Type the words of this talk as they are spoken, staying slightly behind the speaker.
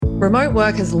Remote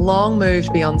work has long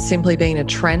moved beyond simply being a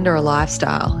trend or a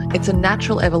lifestyle. It's a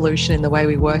natural evolution in the way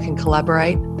we work and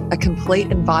collaborate, a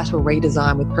complete and vital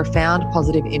redesign with profound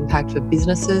positive impact for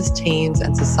businesses, teams,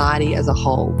 and society as a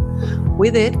whole.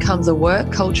 With it comes a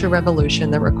work culture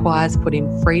revolution that requires putting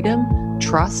freedom,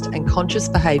 trust, and conscious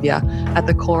behaviour at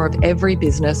the core of every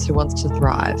business who wants to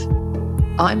thrive.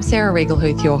 I'm Sarah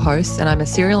Riegelhuth, your host, and I'm a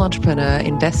serial entrepreneur,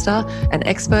 investor, and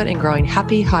expert in growing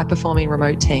happy, high-performing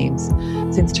remote teams.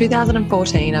 Since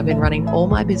 2014, I've been running all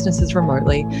my businesses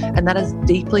remotely, and that has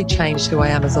deeply changed who I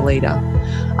am as a leader.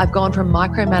 I've gone from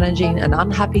micromanaging an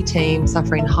unhappy team,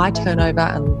 suffering high turnover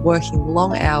and working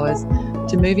long hours,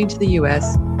 to moving to the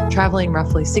US, traveling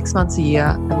roughly 6 months a year,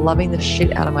 and loving the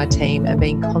shit out of my team and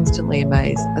being constantly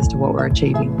amazed as to what we're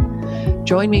achieving.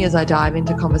 Join me as I dive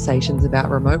into conversations about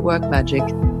remote work magic,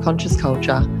 conscious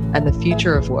culture, and the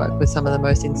future of work with some of the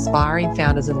most inspiring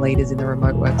founders and leaders in the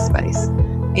remote work space.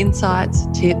 Insights,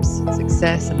 tips,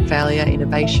 success and failure,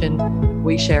 innovation,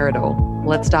 we share it all.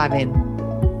 Let's dive in.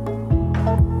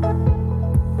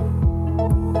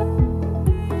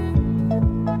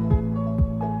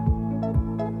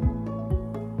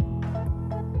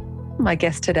 My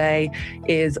guest today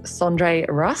is Sondre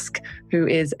Rusk, who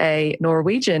is a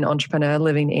Norwegian entrepreneur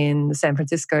living in the San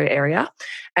Francisco area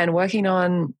and working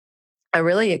on a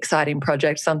really exciting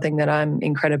project, something that I'm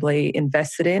incredibly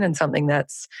invested in and something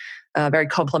that's very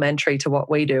complementary to what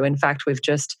we do. In fact, we've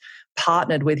just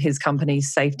partnered with his company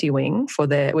Safety Wing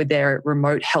with their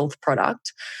remote health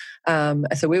product.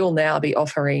 So we will now be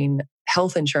offering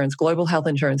health insurance, global health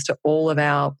insurance to all of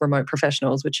our remote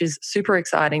professionals, which is super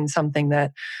exciting, something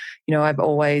that I've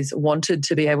always wanted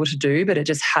to be able to do, but it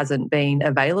just hasn't been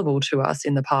available to us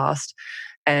in the past.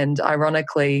 And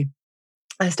ironically,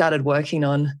 I started working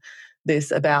on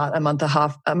this about a month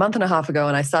and a half ago,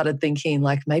 and I started thinking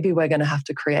like maybe we're going to have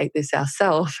to create this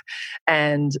ourselves.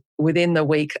 And within the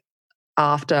week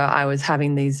after I was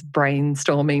having these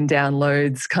brainstorming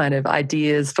downloads kind of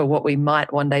ideas for what we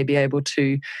might one day be able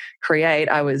to create,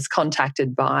 I was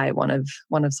contacted by one of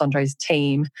Sondre's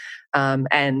team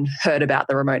and heard about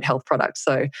the remote health product.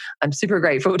 So I'm super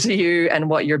grateful to you and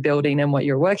what you're building and what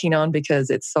you're working on, because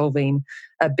it's solving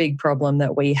a big problem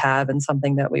that we have and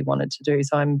something that we wanted to do.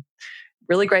 So I'm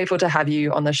really grateful to have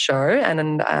you on the show.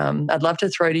 And I'd love to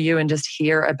throw to you and just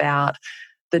hear about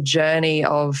the journey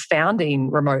of founding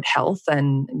Remote Health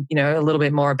and, a little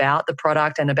bit more about the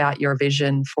product and about your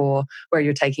vision for where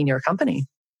you're taking your company.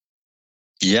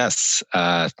 Yes,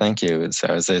 thank you. It's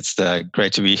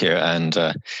great to be here, and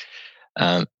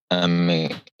I'm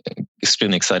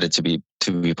extremely excited to be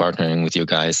partnering with you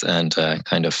guys and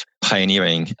kind of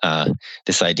pioneering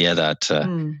this idea that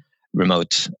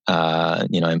remote,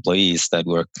 employees that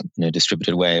work in a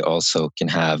distributed way also can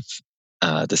have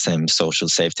the same social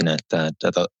safety net that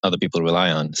other people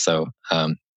rely on. So,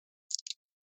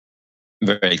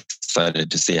 very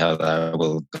excited to see how that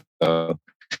will go.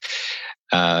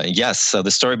 Yes. So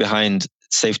the story behind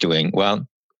Safety Wing. Well,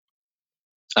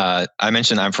 I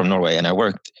mentioned I'm from Norway, and I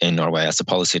worked in Norway as a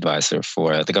policy advisor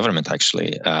for the government,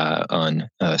 actually, on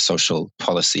social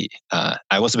policy.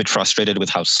 I was a bit frustrated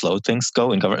with how slow things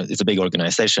go in government. It's a big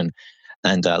organization,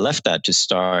 and left that to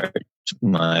start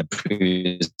my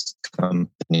previous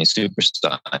company,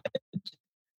 Superside,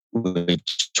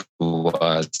 which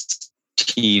was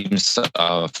teams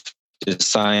of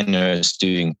designers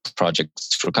doing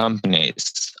projects for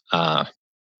companies.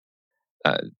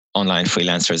 Online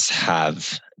freelancers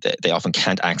they often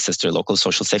can't access their local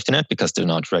social safety net because they're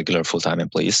not regular full-time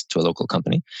employees to a local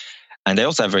company. And they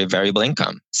also have very variable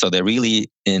income. So they're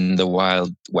really in the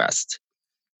Wild West.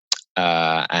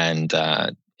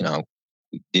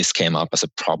 This came up as a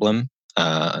problem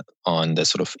on the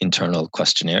sort of internal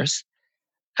questionnaires.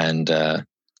 And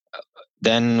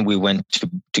then we went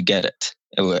to get it.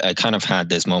 I kind of had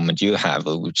this moment you have,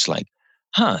 which is like,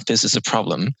 this is a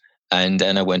problem. And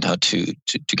then I went out to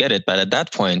get it. But at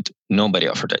that point, nobody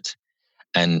offered it.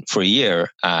 And for a year,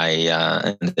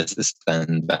 and this is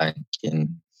then back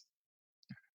in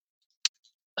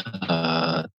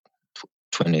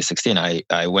 2016,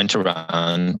 I went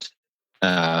around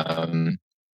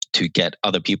to get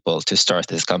other people to start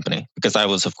this company, because I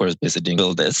was, of course, busy doing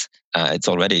build this. It's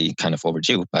already kind of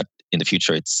overdue, but in the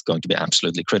future, it's going to be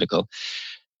absolutely critical,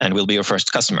 and we'll be your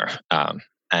first customer.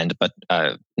 But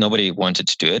nobody wanted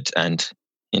to do it, and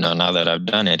now that I've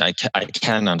done it, I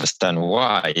can understand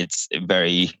why. It's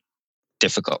very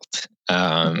difficult.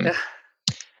 Yeah.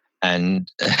 But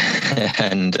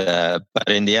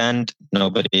in the end,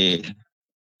 nobody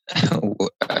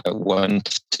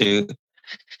wanted to.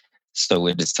 So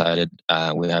we decided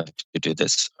we have to do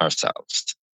this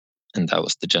ourselves. And that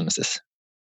was the genesis.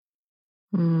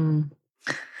 Mm.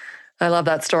 I love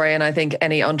that story. And I think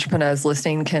any entrepreneurs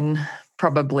listening can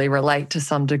probably relate to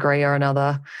some degree or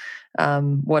another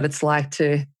what it's like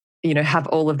to, have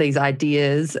all of these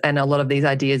ideas. And a lot of these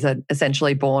ideas are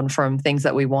essentially born from things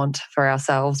that we want for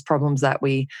ourselves, problems that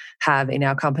we have in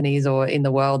our companies or in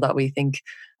the world that we think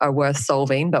are worth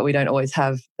solving, but we don't always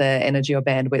have the energy or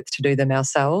bandwidth to do them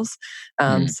ourselves.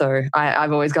 So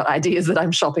I've always got ideas that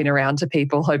I'm shopping around to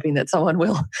people, hoping that someone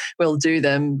will do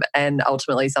them. And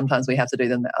ultimately, sometimes we have to do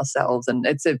them ourselves. And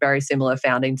it's a very similar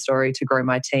founding story to Grow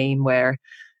My Team, where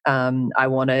I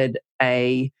wanted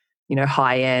a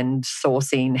high-end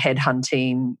sourcing,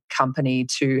 headhunting company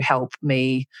to help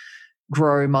me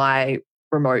grow my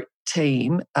remote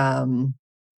team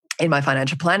in my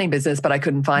financial planning business, but I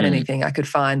couldn't find anything. I could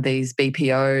find these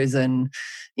BPOs and,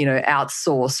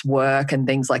 outsource work and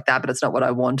things like that, but it's not what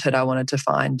I wanted. I wanted to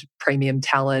find premium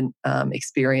talent,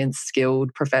 experienced,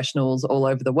 skilled professionals all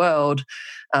over the world.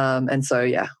 And so,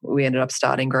 we ended up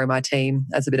starting Grow My Team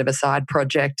as a bit of a side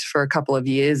project for a couple of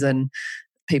years. And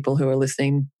people who are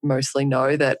listening mostly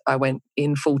know that I went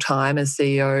in full time as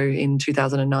CEO in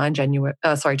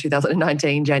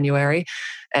 2019 January,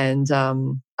 and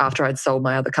after I'd sold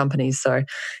my other companies. So,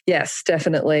 yes,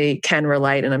 definitely can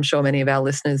relate, and I'm sure many of our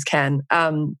listeners can.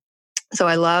 So,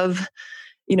 I love,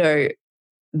 the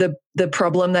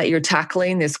problem that you're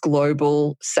tackling, this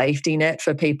global safety net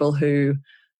for people who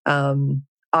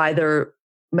either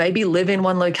maybe live in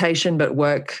one location but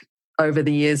work over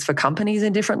the years for companies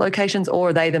in different locations,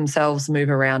 or they themselves move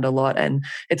around a lot. And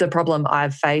it's a problem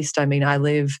I've faced. I mean,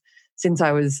 since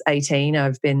I was 18,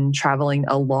 I've been traveling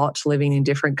a lot, living in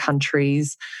different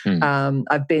countries.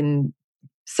 I've been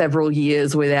several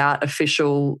years without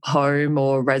official home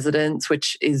or residence,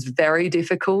 which is very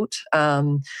difficult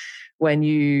when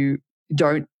you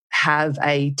don't have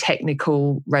a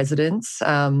technical residence.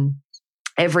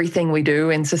 Everything we do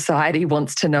in society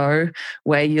wants to know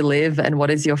where you live and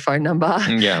what is your phone number.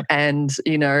 Yeah. And,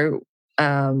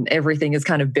 everything is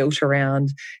kind of built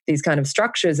around these kind of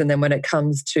structures. And then when it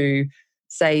comes to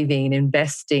saving,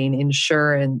 investing,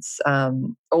 insurance,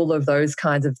 all of those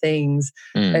kinds of things,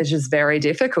 it's just very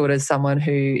difficult as someone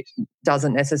who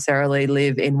doesn't necessarily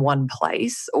live in one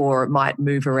place or might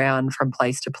move around from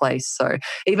place to place. So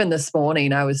even this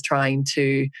morning, I was trying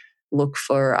to look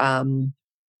for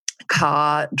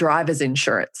car driver's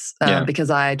insurance because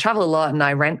I travel a lot and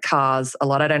I rent cars a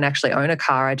lot. I don't actually own a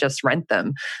car. I just rent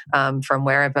them from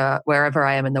wherever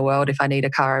I am in the world. If I need a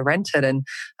car, I rent it. And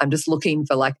I'm just looking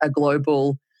for like a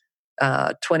global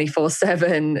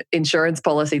 24/7 insurance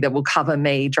policy that will cover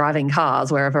me driving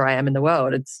cars wherever I am in the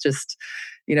world. It's just,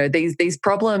 these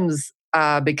problems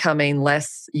are becoming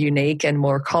less unique and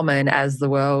more common as the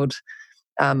world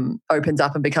opens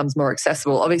up and becomes more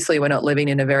accessible. Obviously, we're not living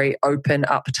in a very open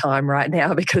up time right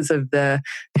now because of the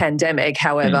pandemic.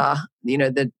 However,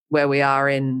 where we are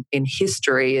in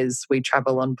history is we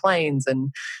travel on planes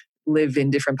and live in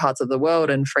different parts of the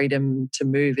world, and freedom to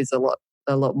move is a lot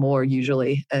more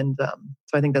usually. And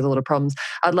so I think there's a lot of problems.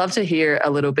 I'd love to hear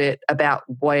a little bit about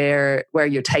where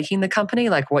you're taking the company,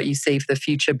 like what you see for the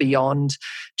future beyond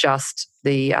just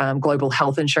the global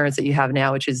health insurance that you have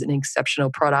now, which is an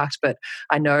exceptional product. But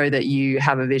I know that you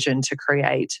have a vision to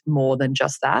create more than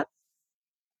just that.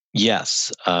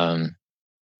 Yes. No,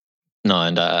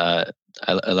 and I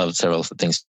love several of the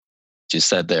things you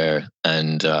said there,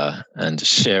 and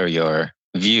share your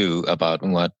view about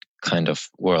what kind of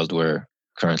world we're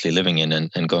currently living in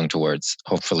and going towards,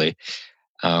 hopefully.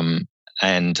 So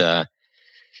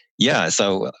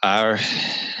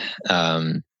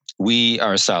we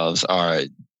ourselves are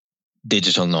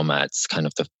digital nomads, kind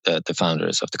of the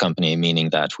founders of the company,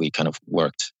 meaning that we kind of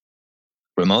worked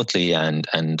remotely and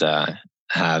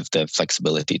have the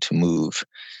flexibility to move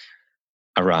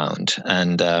around.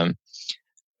 And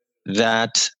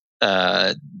that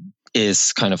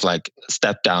is kind of like a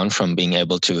step down from being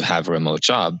able to have a remote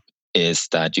job, is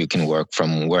that you can work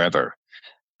from wherever.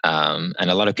 And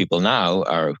a lot of people now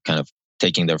are kind of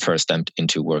taking their first step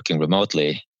into working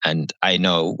remotely. And I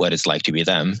know what it's like to be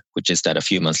them, which is that a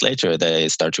few months later, they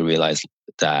start to realize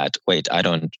that, wait, I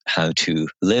don't have to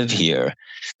live here,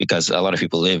 because a lot of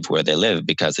people live where they live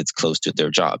because it's close to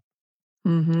their job.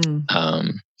 Mm-hmm.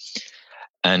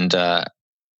 And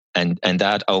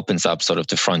that opens up sort of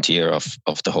the frontier of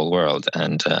the whole world,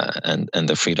 and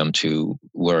the freedom to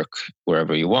work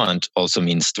wherever you want also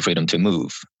means the freedom to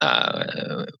move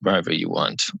wherever you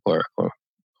want, or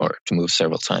to move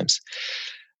several times.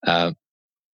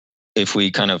 If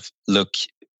we kind of look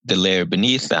the layer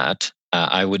beneath that,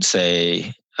 I would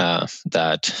say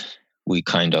that we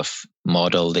kind of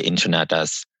model the internet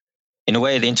as, in a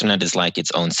way, the internet is like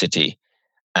its own city.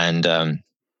 And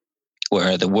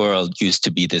where the world used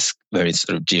to be this very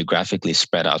sort of geographically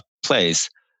spread out place,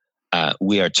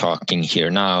 we are talking here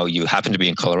now. You happen to be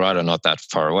in Colorado, not that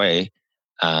far away,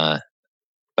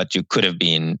 but you could have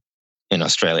been in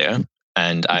Australia,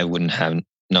 and I wouldn't have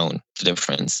known the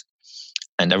difference.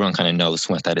 And everyone kind of knows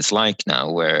what that is like now,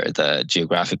 where the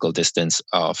geographical distance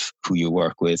of who you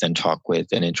work with and talk with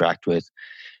and interact with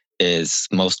is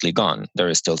mostly gone. There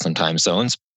is still some time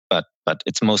zones, but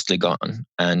it's mostly gone.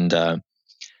 And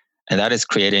that is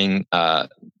creating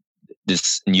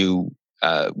this new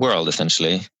world,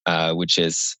 essentially, which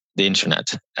is the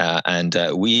internet.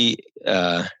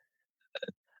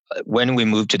 When we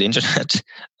move to the internet,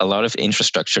 a lot of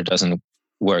infrastructure doesn't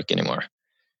work anymore.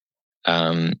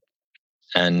 So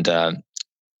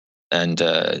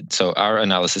our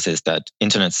analysis is that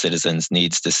internet citizens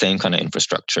needs the same kind of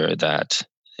infrastructure that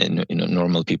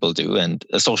normal people do, and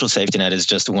a social safety net is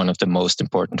just one of the most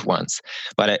important ones.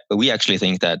 But we actually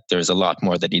think that there's a lot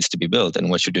more that needs to be built, and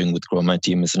what you're doing with Grow My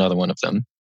Team is another one of them.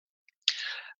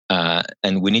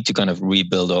 And we need to kind of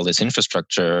rebuild all this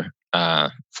infrastructure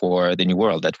for the new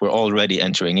world that we're already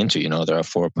entering into. There are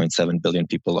 4.7 billion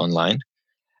people online,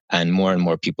 and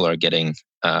more people are getting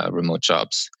remote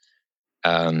jobs.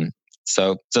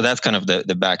 So that's kind of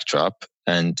the backdrop,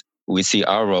 and we see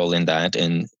our role in that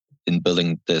in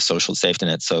building the social safety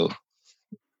net. So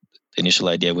the initial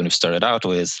idea when we started out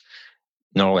was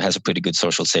Norway has a pretty good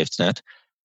social safety net.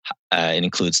 It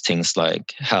includes things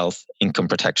like health, income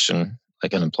protection,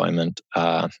 like unemployment,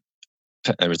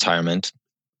 retirement,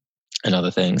 and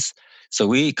other things. So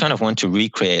we kind of want to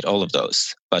recreate all of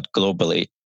those, but globally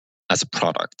as a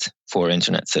product for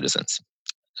internet citizens.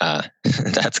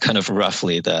 That's kind of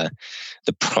roughly the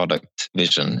product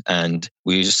vision. And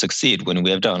we succeed when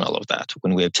we have done all of that,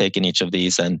 when we have taken each of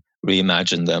these and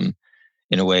reimagined them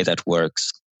in a way that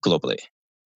works globally.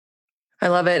 I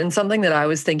love it. And something that I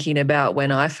was thinking about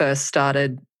when I first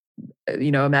started,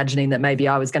 imagining that maybe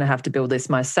I was going to have to build this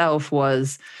myself,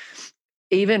 was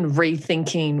even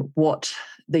rethinking what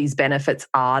these benefits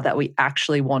are that we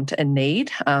actually want and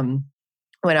need. When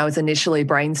I was initially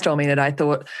brainstorming it, I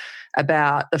thought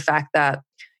about the fact that,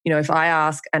 if I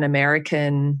ask an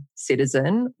American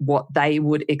citizen what they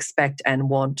would expect and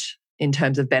want in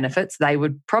terms of benefits, they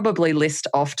would probably list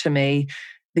off to me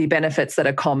the benefits that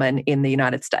are common in the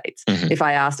United States. Mm-hmm. If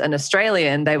I asked an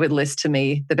Australian, they would list to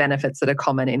me the benefits that are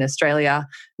common in Australia,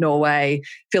 Norway,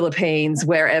 Philippines,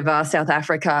 wherever, South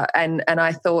Africa. And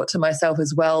I thought to myself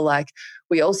as well, like,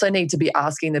 we also need to be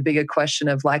asking the bigger question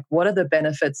of, like, what are the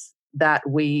benefits that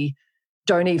we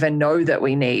don't even know that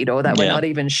we need, or that we're not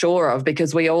even sure of,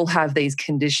 because we all have these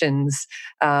conditions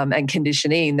and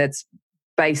conditioning that's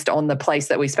based on the place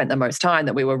that we spent the most time,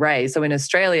 that we were raised. So in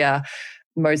Australia,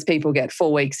 most people get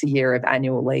 4 weeks a year of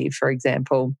annual leave, for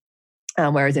example,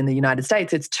 whereas in the United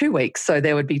States, it's 2 weeks. So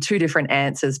there would be two different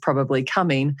answers probably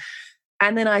coming.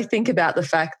 And then I think about the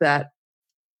fact that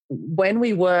when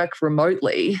we work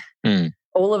remotely,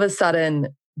 all of a sudden,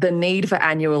 the need for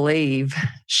annual leave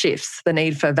shifts, the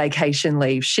need for vacation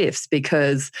leave shifts,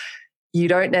 because you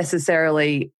don't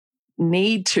necessarily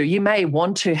need to. You may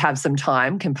want to have some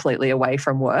time completely away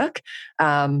from work,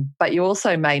 but you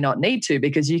also may not need to,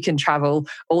 because you can travel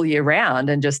all year round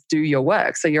and just do your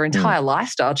work. So your entire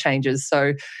lifestyle changes.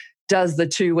 So does the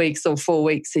 2 weeks or 4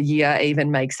 weeks a year even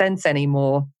make sense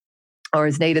anymore, or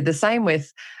is needed? The same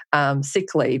with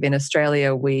sick leave. In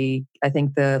Australia, I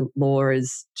think the law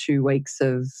is 2 weeks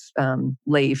of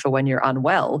leave for when you're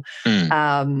unwell.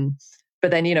 But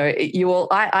then,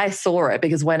 I saw it,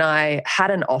 because when I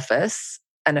had an office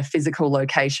and a physical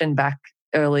location back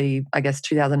early, I guess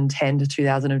 2010 to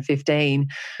 2015,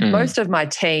 most of my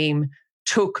team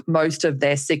took most of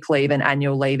their sick leave and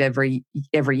annual leave every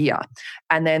year.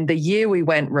 And then the year we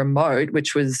went remote,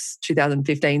 which was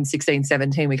 2015, 16,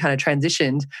 17, we kind of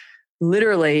transitioned.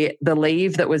 Literally, the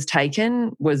leave that was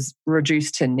taken was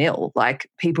reduced to nil. Like,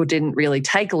 people didn't really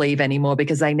take leave anymore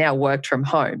because they now worked from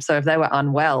home. So if they were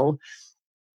unwell,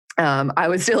 I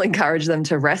would still encourage them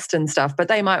to rest and stuff, but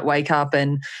they might wake up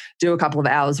and do a couple of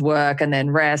hours work and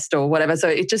then rest or whatever. So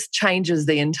it just changes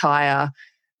the entire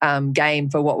game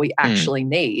for what we actually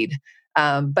need.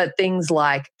 But things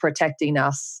like protecting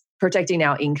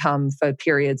our income for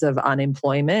periods of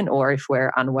unemployment, or if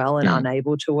we're unwell and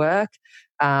unable to work,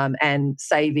 and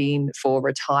saving for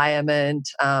retirement,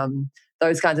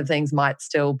 those kinds of things might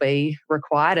still be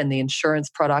required, and the insurance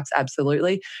products,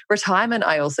 absolutely. Retirement,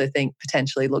 I also think,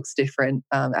 potentially looks different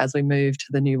as we move to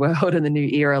the new world and the new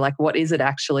era. Like, what is it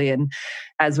actually? And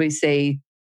as we see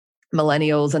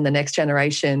millennials and the next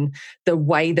generation, the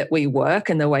way that we work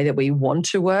and the way that we want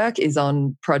to work is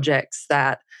on projects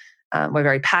that we're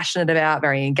very passionate about,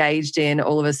 very engaged in,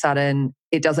 all of a sudden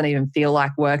it doesn't even feel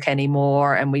like work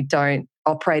anymore, and we don't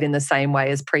operate in the same way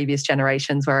as previous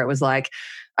generations where it was like,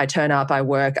 I turn up, I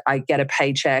work, I get a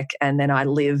paycheck, and then I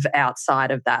live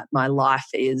outside of that. My life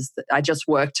is, I just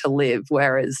work to live.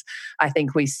 Whereas I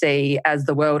think we see as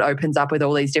the world opens up with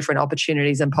all these different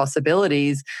opportunities and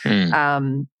possibilities,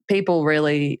 people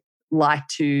really like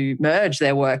to merge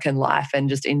their work and life and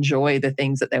just enjoy the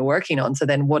things that they're working on. So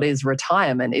then what is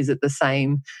retirement? Is it the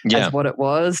same as what it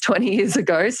was 20 years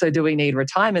ago? So do we need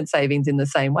retirement savings in the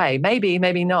same way? Maybe,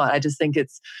 maybe not. I just think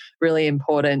it's really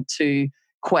important to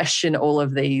question all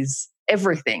of these,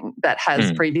 everything that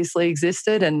has previously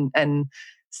existed, and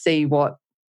see what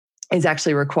is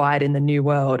actually required in the new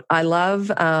world. I love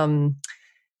one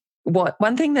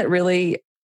thing that really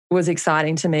was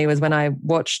exciting to me was when I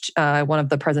watched one of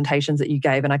the presentations that you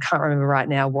gave, and I can't remember right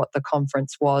now what the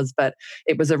conference was, but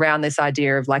it was around this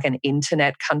idea of like an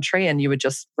internet country, and you were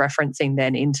just referencing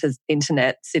then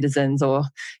internet citizens, or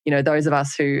those of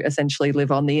us who essentially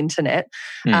live on the internet.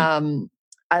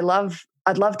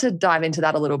 I'd love to dive into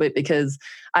that a little bit, because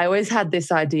I always had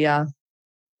this idea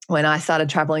when I started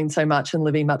traveling so much and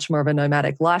living much more of a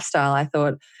nomadic lifestyle. I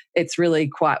thought it's really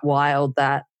quite wild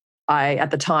that I,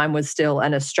 at the time, was still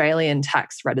an Australian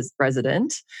tax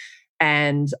resident,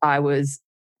 and I was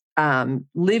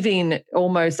living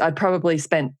almost, I'd probably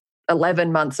spent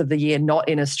 11 months of the year not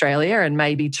in Australia, and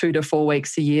maybe 2 to 4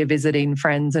 weeks a year visiting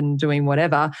friends and doing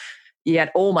whatever.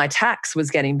 Yet all my tax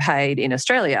was getting paid in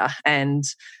Australia, and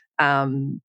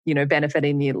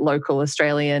benefiting the local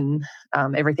Australian,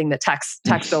 everything that tax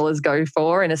dollars go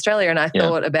for in Australia. And I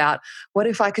thought about, what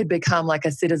if I could become like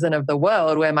a citizen of the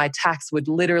world, where my tax would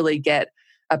literally get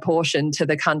apportioned to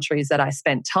the countries that I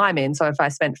spent time in. So if I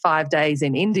spent 5 days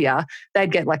in India,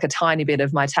 they'd get like a tiny bit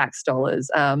of my tax dollars.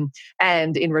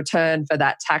 And in return for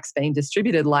that tax being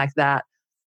distributed like that,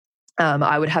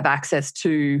 I would have access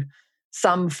to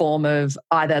some form of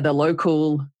either the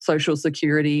local social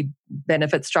security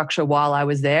benefit structure while I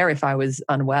was there, if I was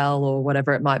unwell or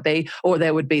whatever it might be, or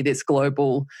there would be this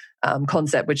global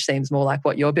concept, which seems more like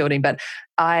what you're building. But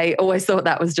I always thought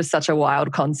that was just such a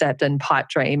wild concept and pipe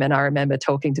dream. And I remember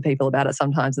talking to people about it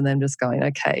sometimes and them just going,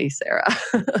 okay, Sarah,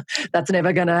 that's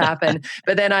never going to happen.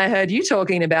 But then I heard you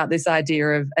talking about this idea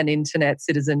of an internet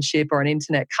citizenship or an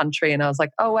internet country. And I was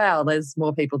like, oh, wow, there's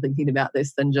more people thinking about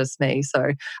this than just me.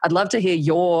 So I'd love to hear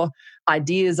your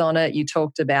ideas on it. You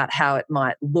talked about how it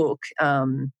might look.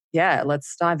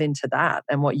 Let's dive into that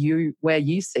and where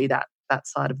you see that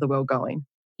side of the world going.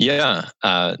 Yeah,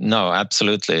 no,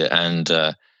 absolutely. And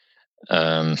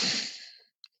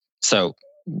so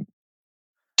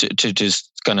to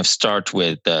just kind of start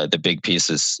with the big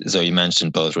pieces. So you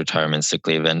mentioned both retirement, sick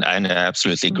leave, and I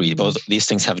absolutely agree. Both these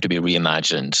things have to be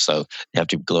reimagined. So they have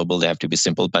to be global, they have to be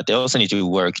simple, but they also need to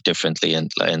work differently.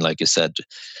 And like you said,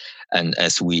 and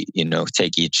as we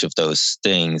take each of those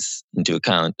things into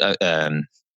account,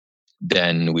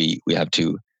 then we have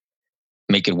to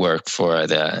make it work for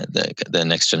the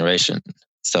next generation.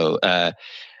 So, but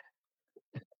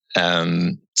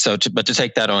to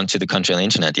take that on to the country on the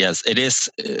internet, yes, it is.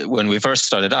 When we first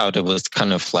started out, it was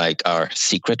kind of like our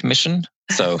secret mission.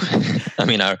 So, I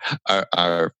mean,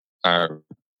 our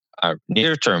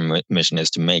near-term mission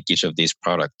is to make each of these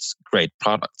products great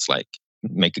products, like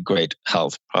make a great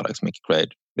health product, make a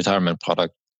great retirement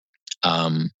product.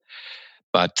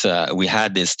 But we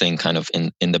had this thing kind of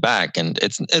in the back, and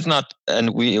it's not,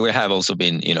 and we have also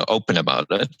been open about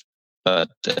it. But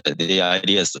the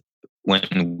idea is that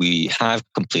when we have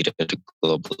completed a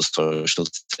global social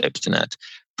safety net,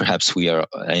 perhaps we are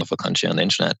a country on the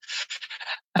internet,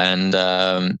 and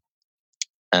a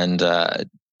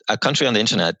country on the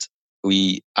internet,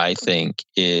 I think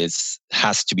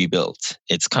has to be built.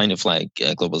 It's kind of like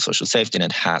a global social safety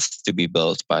net has to be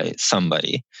built by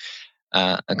somebody.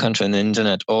 A country on the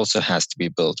internet also has to be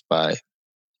built by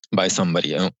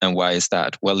somebody. And why is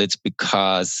that? Well, it's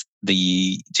because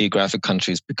the geographic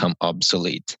countries become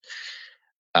obsolete.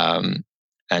 And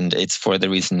it's for the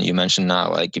reason you mentioned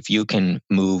now. Like, if you can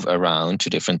move around to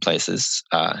different places,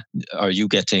 are you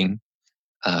getting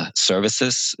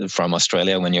services from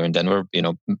Australia when you're in Denver?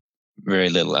 Very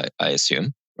little, I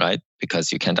assume, right?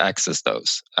 Because you can't access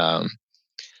those.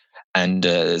 And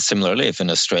similarly, if an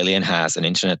Australian has an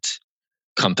internet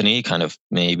company, kind of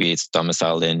maybe it's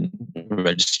domiciled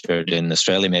registered in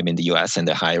Australia, maybe in the US, and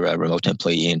they hire a remote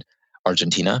employee in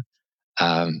Argentina,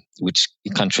 which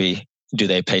country do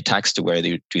they pay tax to? Where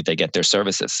do they get their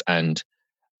services? And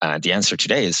the answer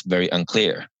today is very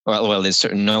unclear. Well, there's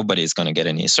certain nobody's going to get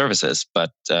any services,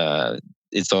 but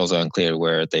it's also unclear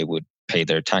where they would pay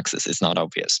their taxes. It's not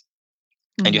obvious.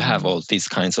 And you have all these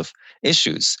kinds of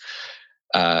issues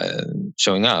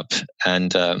showing up.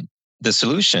 And the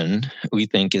solution, we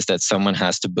think, is that someone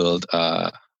has to build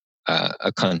a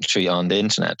country on the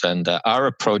internet. And our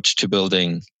approach to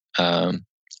building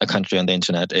a country on the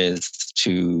internet is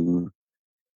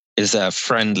a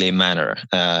friendly manner.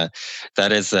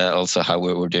 That is also how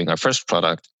we're doing our first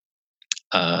product.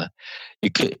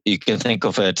 You can think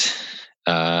of it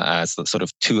as sort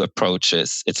of two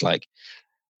approaches. It's like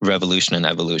revolution and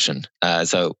evolution.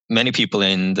 So many people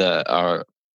in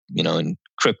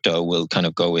crypto will kind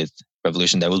of go with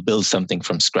revolution. They will build something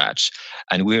from scratch,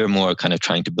 and we're more kind of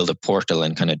trying to build a portal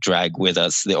and kind of drag with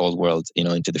us the old world,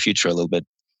 into the future a little bit,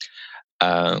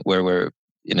 where we're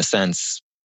in a sense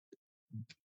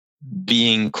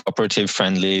being cooperative,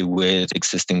 friendly with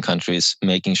existing countries,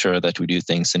 making sure that we do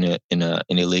things in a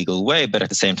legal way, but at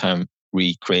the same time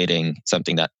recreating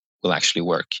something that will actually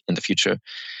work in the future.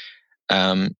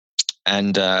 The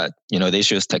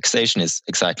issue of taxation is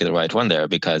exactly the right one there,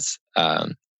 because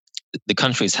the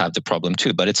countries have the problem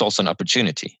too, but it's also an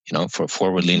opportunity, for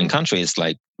forward-leaning countries.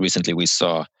 Like recently we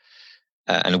saw,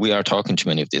 and we are talking to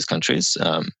many of these countries,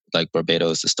 like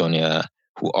Barbados, Estonia,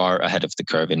 who are ahead of the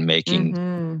curve in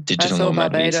making digital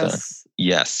nomad visa.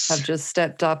 Yes, have just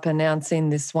stepped up announcing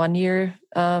this 1-year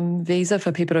visa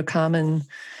for people to come, and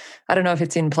I don't know if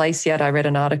it's in place yet. I read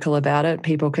an article about it.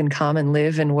 People can come and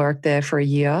live and work there for a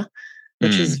year,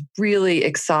 which is really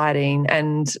exciting,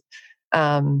 and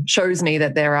shows me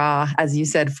that there are, as you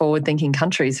said, forward-thinking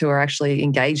countries who are actually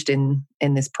engaged in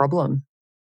this problem.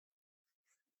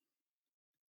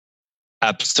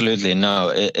 Absolutely.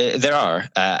 No, there are.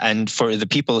 And for the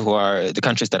people who are the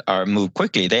countries that are move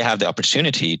quickly, they have the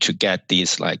opportunity to get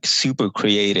these like super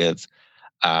creative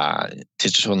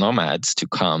digital nomads to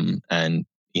come and,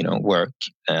 work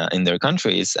in their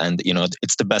countries. And,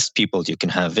 it's the best people you can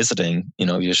have visiting,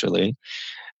 usually.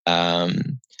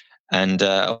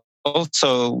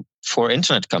 Also for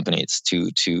internet companies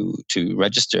to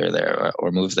register there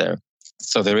or move there.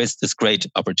 So there is this great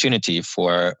opportunity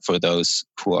for those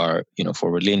who are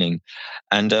forward leaning,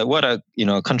 and what a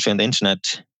country on the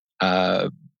internet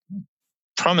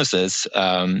promises,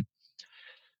 or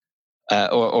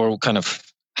kind of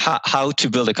how to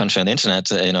build a country on the internet.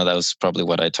 That was probably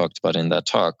what I talked about in that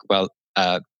talk. Well,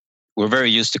 we're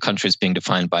very used to countries being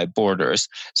defined by borders.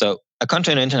 So a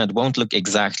country on the internet won't look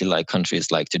exactly like countries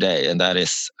like today, and that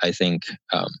is, I think,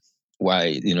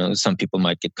 why some people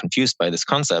might get confused by this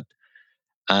concept.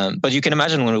 But you can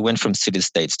imagine when we went from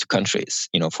city-states to countries,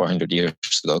 400 years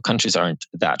ago, countries aren't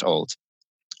that old.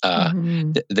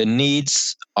 The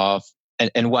needs of,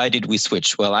 and why did we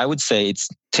switch? Well, I would say it's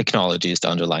technology is the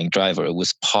underlying driver. It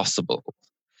was possible.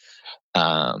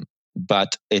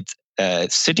 But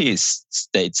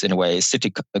city-states, in a way,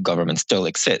 city governments still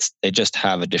exist. They just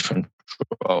have a different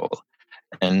role.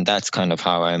 And that's kind of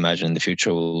how I imagine the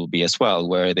future will be as well,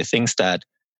 where the things that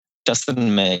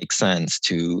doesn't make sense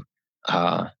to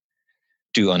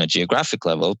do on a geographic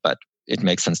level, but it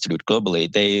makes sense to do it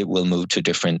globally, they will move to a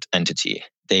different entity.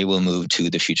 They will move to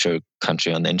the future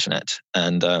country on the internet.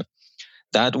 And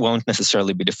that won't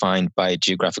necessarily be defined by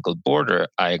geographical border.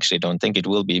 I actually don't think it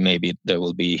will be. Maybe there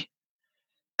will be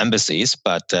embassies,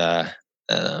 but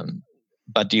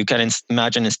you can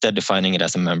imagine instead defining it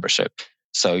as a membership.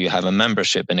 So you have a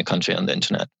membership in a country on the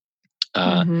internet.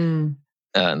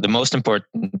 The most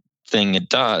important thing it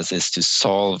does is to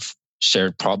solve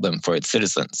shared problem for its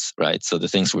citizens, right? So the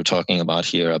things we're talking about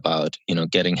here about,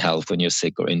 getting help when you're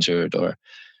sick or injured, or,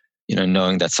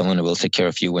 knowing that someone will take care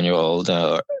of you when you're old,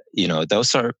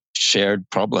 those are shared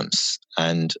problems.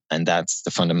 And that's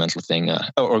the fundamental thing,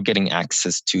 or getting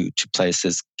access to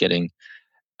places, having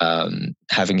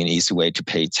an easy way to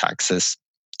pay taxes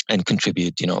and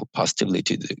contribute, positively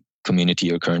to the community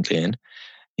you're currently in.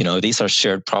 These are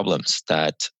shared problems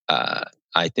that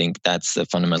I think that's the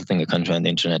fundamental thing a country on the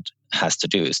internet has to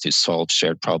do, is to solve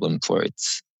shared problem for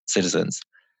its citizens.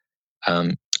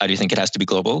 I do think it has to be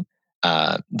global.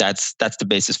 That's the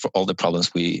basis for all the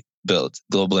problems we build,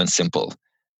 global and simple.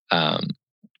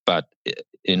 But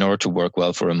in order to work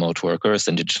well for remote workers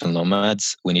and digital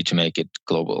nomads, we need to make it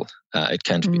global. It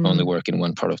can't only work in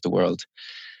one part of the world.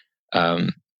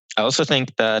 I also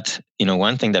think that,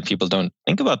 one thing that people don't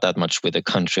think about that much with a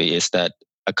country is that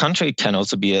a country can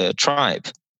also be a tribe.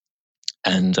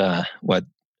 And what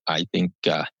I think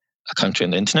a country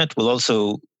on the internet will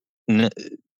also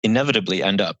inevitably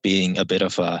end up being a bit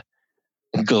of a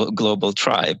global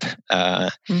tribe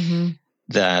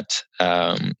that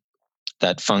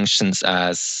functions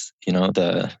as,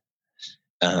 the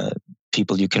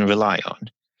people you can rely on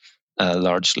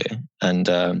largely.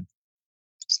 And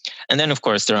And then, of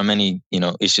course, there are many,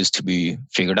 issues to be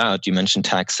figured out. You mentioned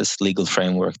taxes, legal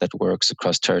framework that works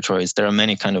across territories. There are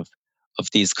many of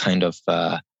these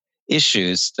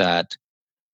issues that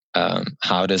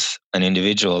how does an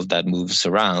individual that moves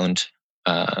around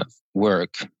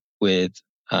work with,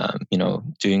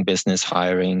 doing business,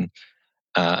 hiring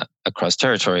across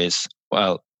territories?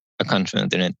 Well, a country on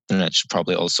the internet should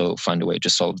probably also find a way to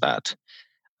solve that.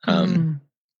 And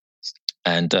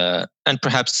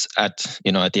perhaps at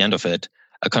the end of it,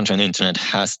 a country on the internet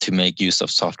has to make use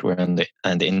of software and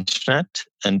the internet,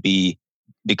 and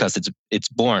because it's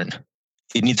born.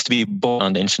 It needs to be born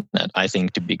on the internet, I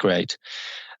think, to be great.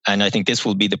 And I think this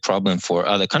will be the problem for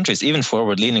other countries, even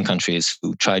forward-leaning countries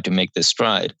who try to make this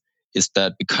stride, is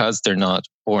that because they're not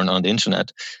born on the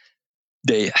internet,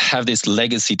 they have this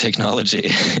legacy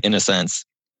technology, in a sense,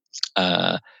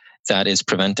 that is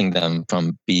preventing them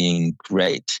from being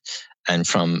great and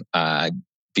from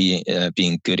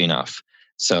being good enough.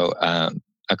 So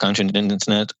a country on the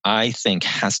internet, I think,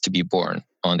 has to be born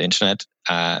on the internet,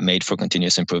 made for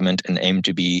continuous improvement, and aim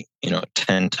to be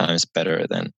 10 times better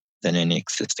than any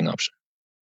existing option.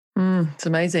 It's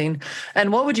amazing.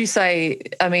 And what would you say?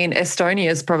 I mean, Estonia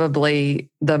is probably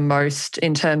the most,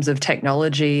 in terms of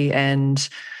technology and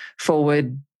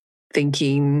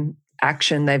forward-thinking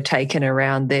action they've taken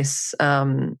around this.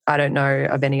 I don't know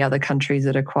of any other countries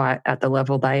that are quite at the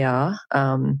level they are.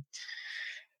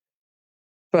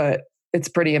 But it's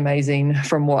pretty amazing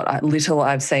from what little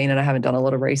I've seen, and I haven't done a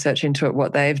lot of research into it,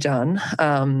 what they've done.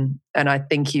 And I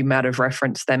think you might have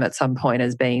referenced them at some point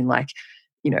as being like,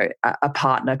 a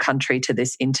partner country to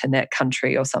this internet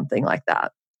country or something like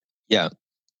that. Yeah,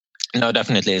 no,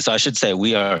 definitely. So I should say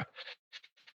we are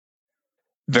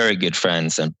very good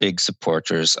friends and big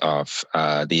supporters of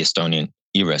the Estonian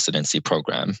e-residency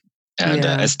program. And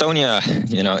Estonia,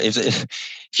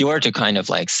 if you were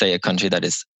to say a country that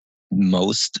is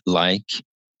most like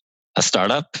a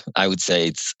startup, I would say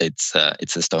it's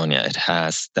Estonia. It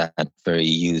has that very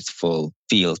youthful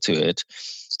feel to it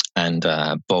and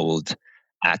bold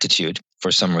attitude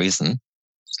for some reason,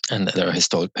 and there are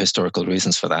historical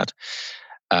reasons for that.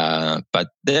 But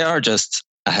they are just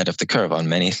ahead of the curve on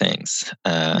many things,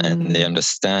 and they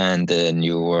understand the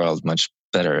new world much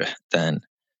better than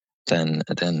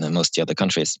most of the other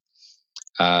countries.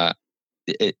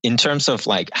 In terms of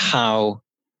how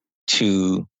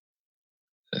to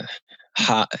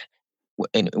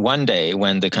in one day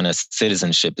when the kind of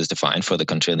citizenship is defined for the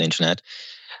country on the internet,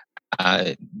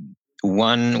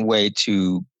 one way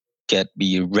to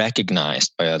be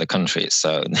recognized by other countries.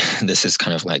 So this is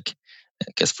I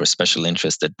guess for special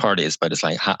interested parties, but it's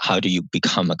how do you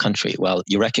become a country? Well,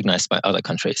 you're recognized by other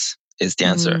countries is the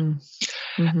answer.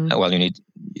 Well, you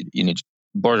need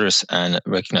borders and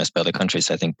recognized by other countries.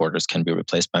 I think borders can be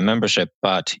replaced by membership,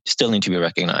 but you still need to be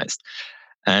recognized.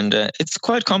 And it's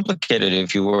quite complicated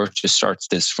if you were to start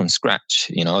this from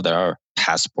scratch. There are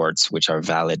passports which are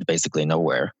valid basically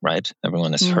nowhere, right?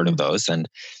 Everyone has heard of those, and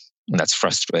that's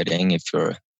frustrating if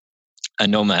you're a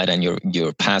nomad and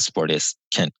your passport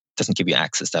doesn't give you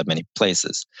access to that many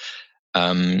places.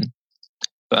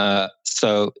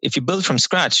 So if you build from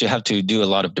scratch, you have to do a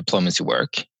lot of diplomacy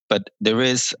work. But there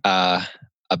is a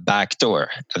back door.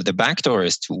 The back door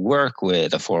is to work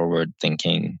with a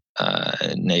forward-thinking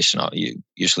nation,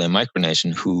 usually a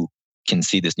micronation, who can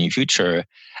see this new future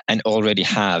and already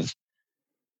have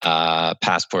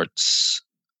passports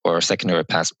or secondary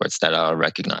passports that are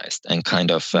recognized, and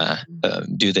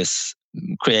do this,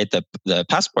 create the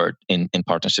passport in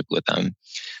partnership with them.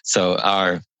 So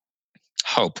our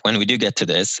hope when we do get to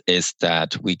this is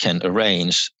that we can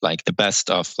arrange the best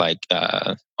of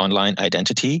online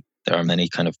identity. There are many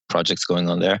projects going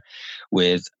on there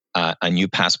with a new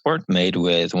passport made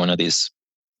with one of these,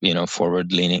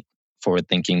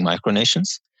 forward-thinking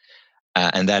micronations.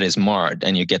 And that is marred,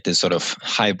 and you get this sort of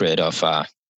hybrid of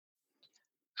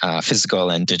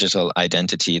physical and digital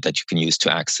identity that you can use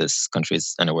to access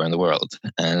countries anywhere in the world.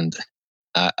 And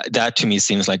that to me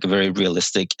seems like a very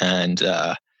realistic and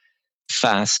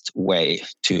fast way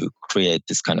to create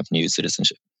this kind of new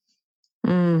citizenship.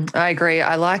 I agree.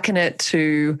 I liken it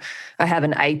to, I have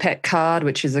an APEC card,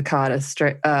 which is a card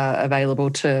available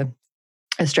to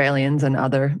Australians and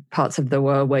other parts of the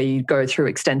world, where you go through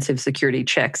extensive security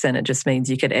checks, and it just means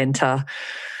you can enter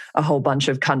a whole bunch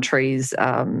of countries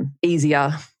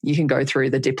easier. You can go through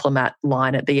the diplomat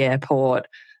line at the airport,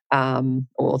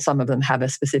 or some of them have a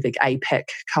specific APEC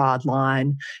card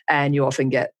line, and you often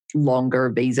get longer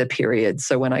visa periods.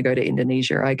 So when I go to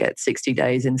Indonesia, I get 60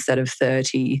 days instead of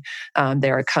 30.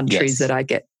 There are countries that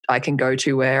I can go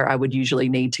to where I would usually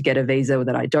need to get a visa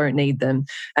that I don't need them.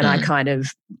 And I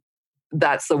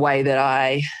that's the way that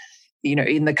I,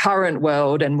 in the current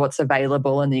world and what's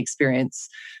available and the experience,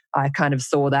 I kind of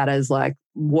saw that as like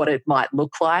what it might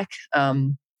look like,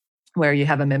 where you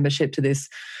have a membership to this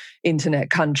internet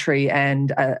country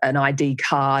and an ID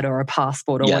card or a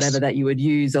passport or whatever that you would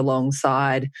use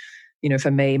alongside,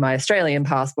 for me, my Australian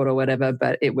passport or whatever,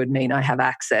 but it would mean I have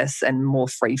access and more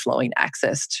free-flowing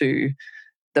access to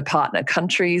the partner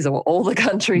countries or all the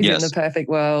countries in the perfect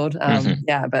world.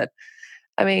 Yeah, but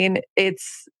I mean,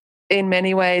 in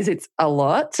many ways it's a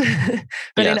lot,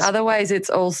 but in other ways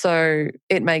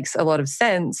it makes a lot of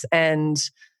sense. And,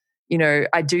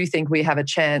 I do think we have a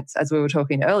chance, as we were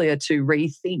talking earlier, to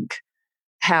rethink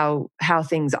how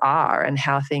things are and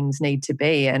how things need to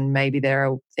be. And maybe there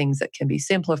are things that can be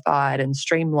simplified and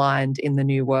streamlined in the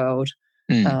new world.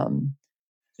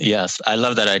 Yes, I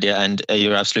love that idea. And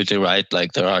you're absolutely right.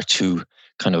 Like there are two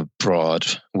kind of broad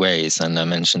ways. And I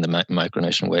mentioned the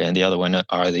micronation way. And the other one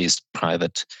are these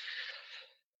private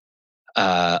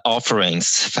offerings.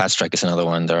 Fast Track is another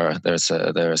one. There are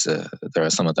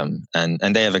some of them, and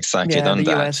they have exactly done that.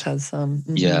 The US has some.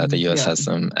 Yeah, the US has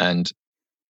some, and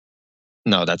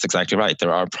no, that's exactly right.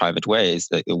 There are private ways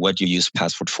that what you use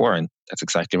Passport for, and that's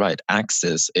exactly right.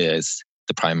 Access is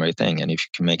the primary thing, and if you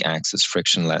can make access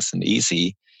frictionless and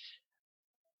easy,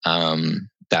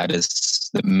 that is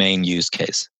the main use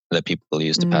case that people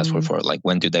use the passport for. Like,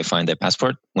 when do they find their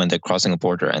passport? When they're crossing a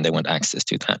border and they want access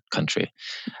to that country.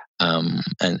 And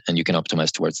you can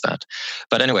optimize towards that.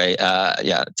 But anyway,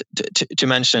 to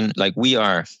mention, like we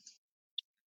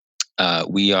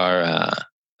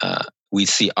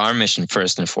see our mission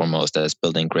first and foremost as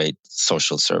building great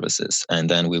social services, and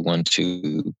then we want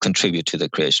to contribute to the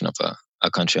creation of a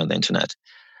country on the internet.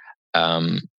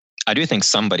 I do think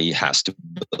somebody has to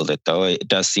build it, though. It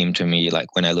does seem to me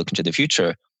like when I look into the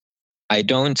future, I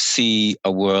don't see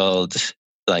a world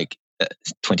like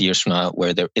 20 years from now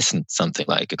where there isn't something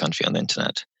like a country on the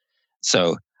internet.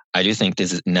 So I do think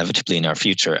this is inevitably in our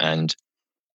future, and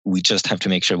we just have to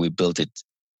make sure we build it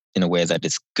in a way that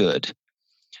is good.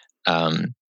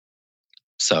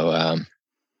 That's a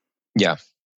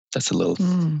little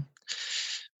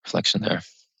reflection there.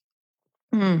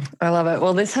 I love it.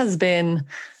 Well, this has been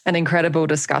an incredible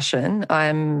discussion.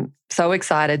 I'm so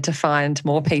excited to find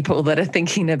more people that are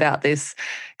thinking about this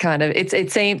kind of,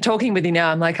 it seemed, talking with you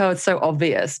now, I'm like, oh, it's so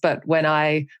obvious. But when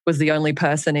I was the only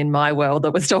person in my world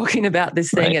that was talking about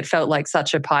this thing, it felt like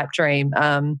such a pipe dream.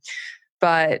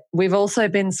 But we've also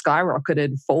been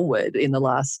skyrocketed forward in the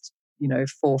last, 4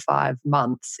 or 5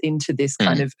 months into this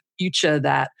kind of future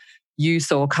that you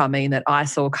saw coming, that I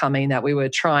saw coming, that we were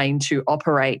trying to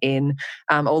operate in.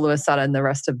 All of a sudden, the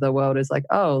rest of the world is like,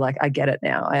 oh, like I get it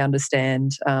now. I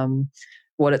understand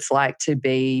what it's like to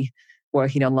be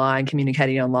working online,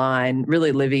 communicating online,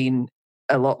 really living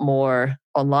a lot more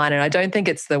online. And I don't think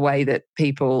it's the way that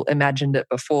people imagined it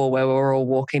before, where we're all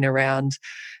walking around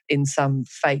in some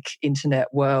fake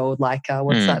internet world, like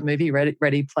what's that movie,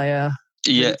 Ready Player?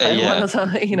 Yeah. One or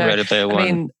something, Ready Player One. I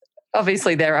mean,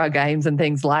 obviously there are games and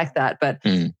things like that, but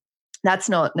that's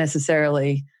not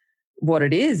necessarily what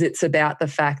it is. It's about the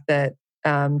fact that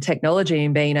technology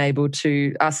and being able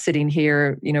to, us sitting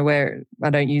here, where I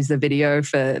don't use the video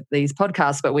for these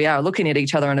podcasts, but we are looking at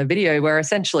each other on a video, we're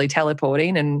essentially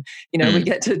teleporting, and, we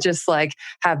get to just like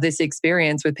have this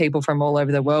experience with people from all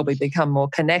over the world. We become more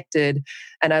connected.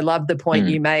 And I love the point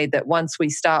you made that once we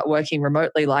start working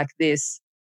remotely like this,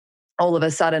 all of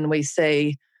a sudden we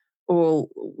see, well,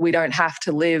 we don't have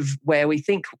to live where we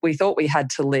thought we had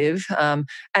to live. And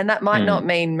that might not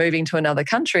mean moving to another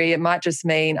country. It might just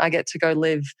mean I get to go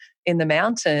live in the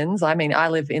mountains. I mean, I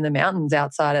live in the mountains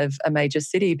outside of a major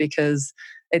city because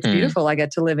it's beautiful. I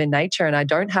get to live in nature, and I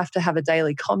don't have to have a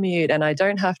daily commute, and I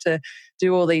don't have to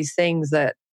do all these things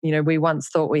that, we once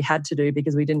thought we had to do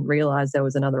because we didn't realize there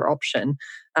was another option.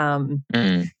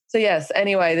 So yes,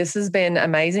 anyway, this has been an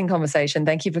amazing conversation.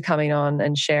 Thank you for coming on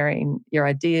and sharing your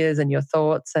ideas and your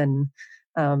thoughts, and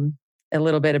a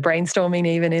little bit of brainstorming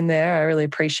even in there. I really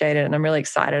appreciate it. And I'm really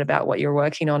excited about what you're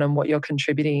working on and what you're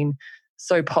contributing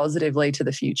so positively to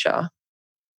the future.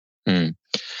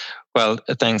 Well,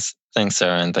 thanks,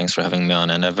 Sarah, and thanks for having me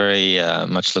on. And I very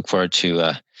much look forward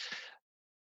to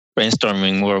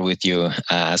brainstorming more with you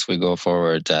as we go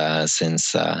forward,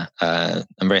 since I'm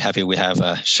very happy we have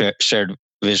a shared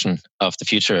vision of the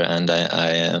future, and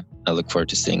I look forward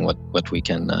to seeing what we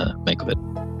can make of it.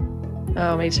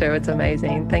 Oh, me too. It's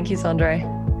amazing. Thank you, Sondre.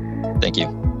 Thank you.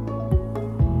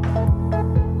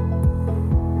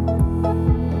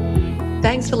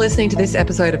 Thanks for listening to this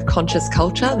episode of Conscious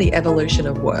Culture, the Evolution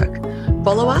of Work.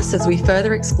 Follow us as we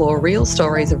further explore real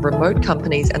stories of remote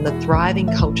companies and the thriving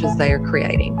cultures they are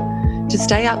creating. To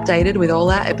stay updated with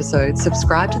all our episodes,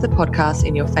 subscribe to the podcast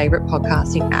in your favourite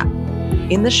podcasting app.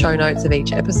 In the show notes of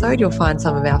each episode, you'll find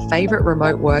some of our favourite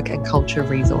remote work and culture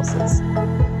resources.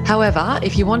 However,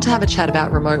 if you want to have a chat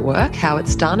about remote work, how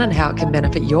it's done and how it can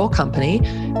benefit your company,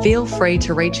 feel free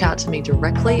to reach out to me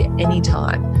directly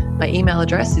anytime. My email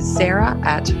address is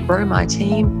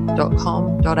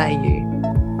sarah@growmyteam.com.au.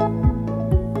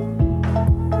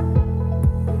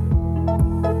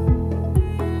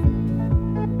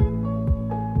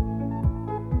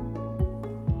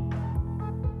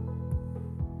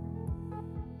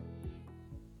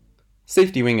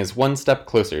 SafetyWing is one step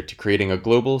closer to creating a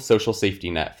global social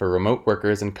safety net for remote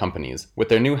workers and companies with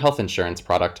their new health insurance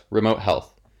product, Remote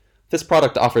Health. This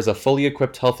product offers a fully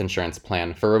equipped health insurance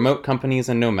plan for remote companies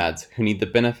and nomads who need the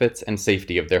benefits and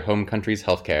safety of their home country's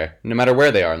healthcare, no matter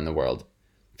where they are in the world.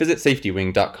 Visit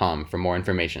safetywing.com for more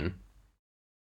information.